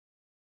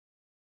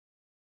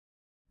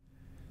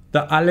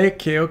The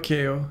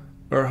Alae,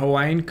 or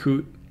Hawaiian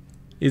Coot,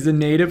 is a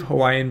native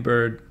Hawaiian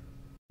bird.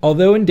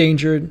 Although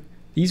endangered,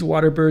 these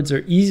waterbirds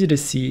are easy to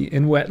see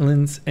in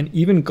wetlands and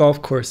even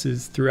golf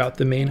courses throughout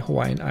the main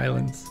Hawaiian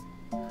Islands.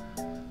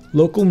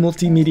 Local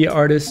multimedia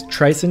artist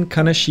Trysen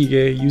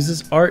Kaneshige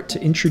uses art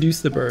to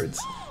introduce the birds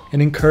and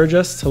encourage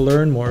us to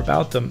learn more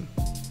about them.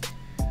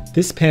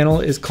 This panel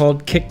is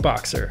called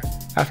Kickboxer,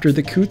 after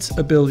the coot's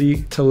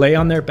ability to lay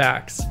on their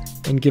backs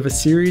and give a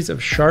series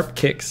of sharp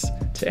kicks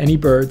to any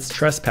birds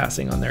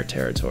trespassing on their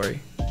territory.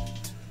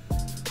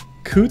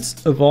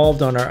 Coots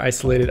evolved on our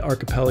isolated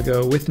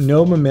archipelago with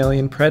no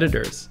mammalian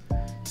predators,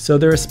 so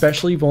they're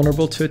especially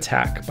vulnerable to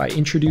attack by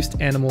introduced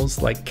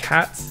animals like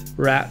cats,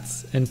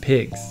 rats, and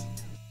pigs.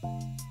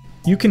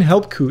 You can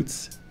help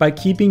coots by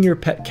keeping your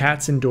pet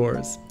cats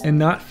indoors and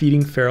not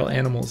feeding feral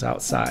animals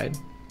outside.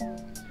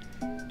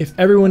 If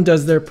everyone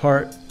does their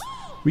part,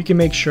 we can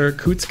make sure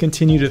coots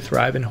continue to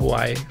thrive in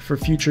Hawaii for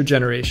future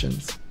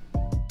generations.